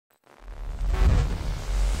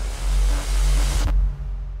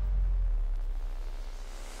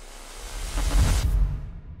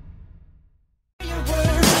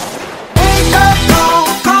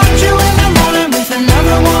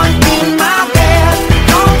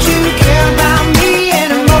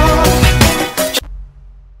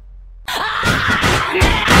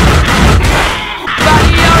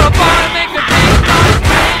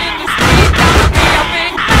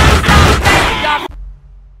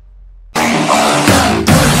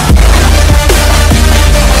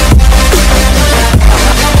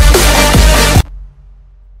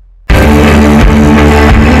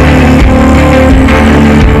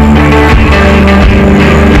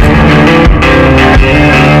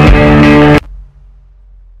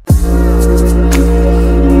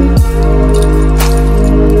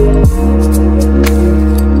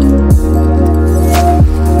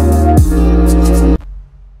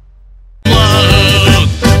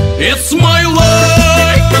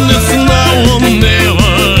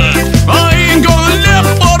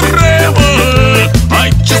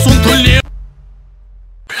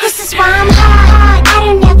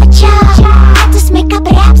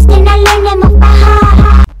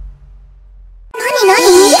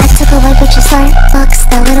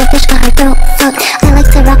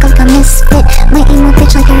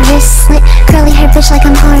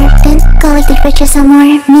just some more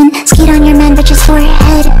mean. Skid on your man, bitch's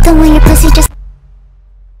forehead. Don't want your pussy, just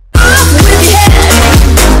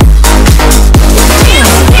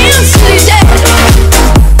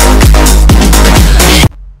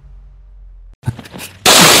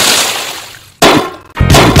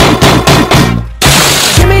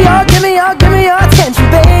give me your attention,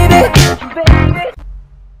 baby.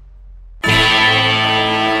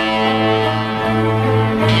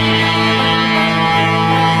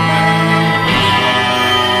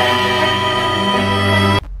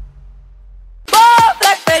 Oh,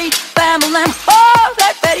 Black Betty, bam, lamb. Oh,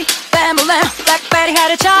 Black Betty, bam, lamb. Black Betty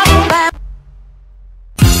had a child, lamb.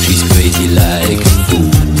 She's crazy like a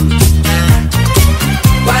fool.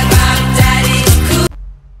 What about daddy cool?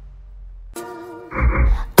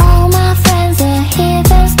 all my friends are here,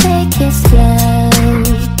 just take it slow.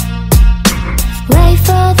 Wait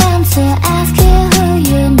for them to ask you who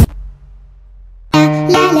you know.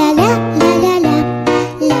 La la la la la la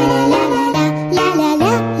la la la la la la la la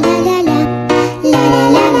la la la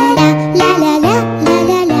la la.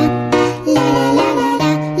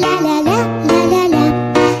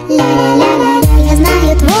 Я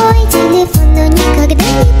знаю твой телефон, но никогда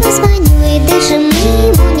не позвоню. И даже мы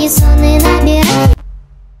ему не сон и набираем.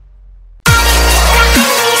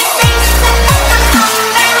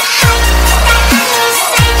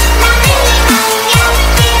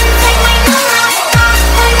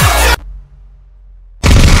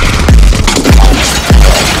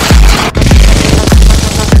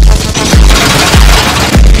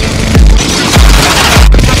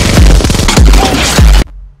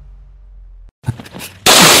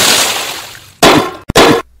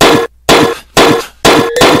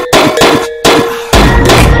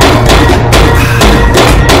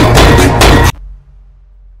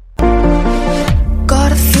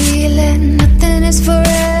 Got a feeling nothing is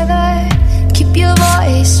forever. Keep your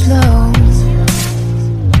voice low.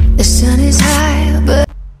 The sun is high, but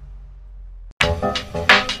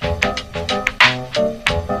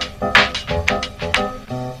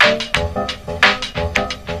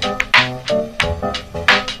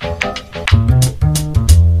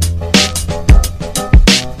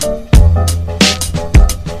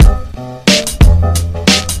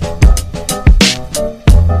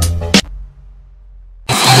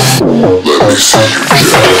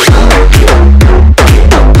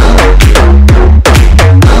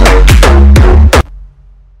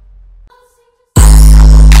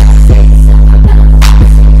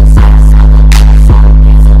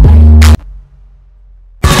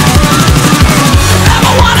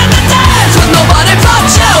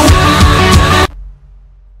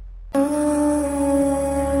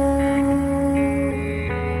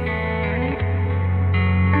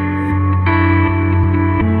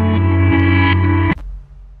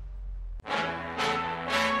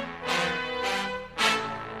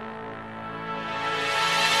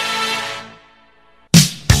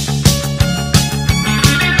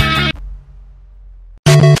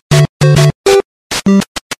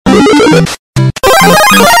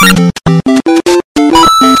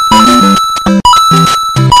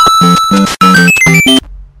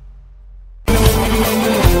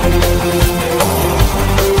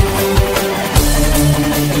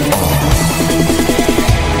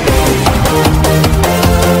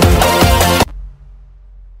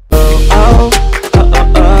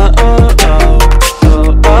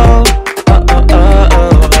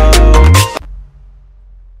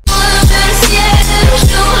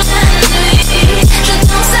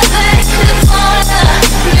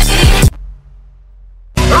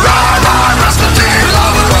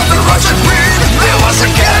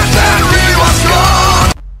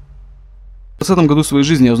В 20 году своей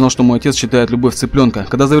жизни я узнал, что мой отец читает «Любовь цыпленка».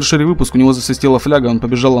 Когда завершили выпуск, у него засвистела фляга, он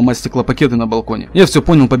побежал ломать стеклопакеты на балконе. Я все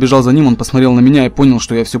понял, побежал за ним, он посмотрел на меня и понял,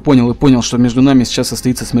 что я все понял, и понял, что между нами сейчас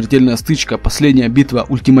состоится смертельная стычка, последняя битва,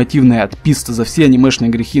 ультимативная отписка за все анимешные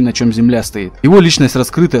грехи, на чем земля стоит. Его личность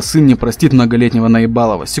раскрыта, сын не простит многолетнего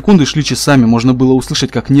наебалова. Секунды шли часами, можно было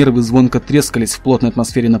услышать, как нервы звонко трескались в плотной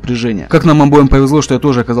атмосфере напряжения. Как нам обоим повезло, что я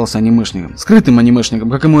тоже оказался анимешником. Скрытым анимешником,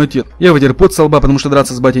 как и мой отец. Я вытер пот со лба, потому что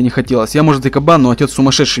драться с батей не хотелось. Я, может, и кабан, но отец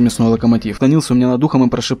сумасшедший мясной локомотив. Наклонился у меня над ухом и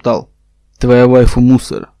прошептал: «Твоя вайфу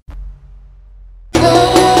мусор».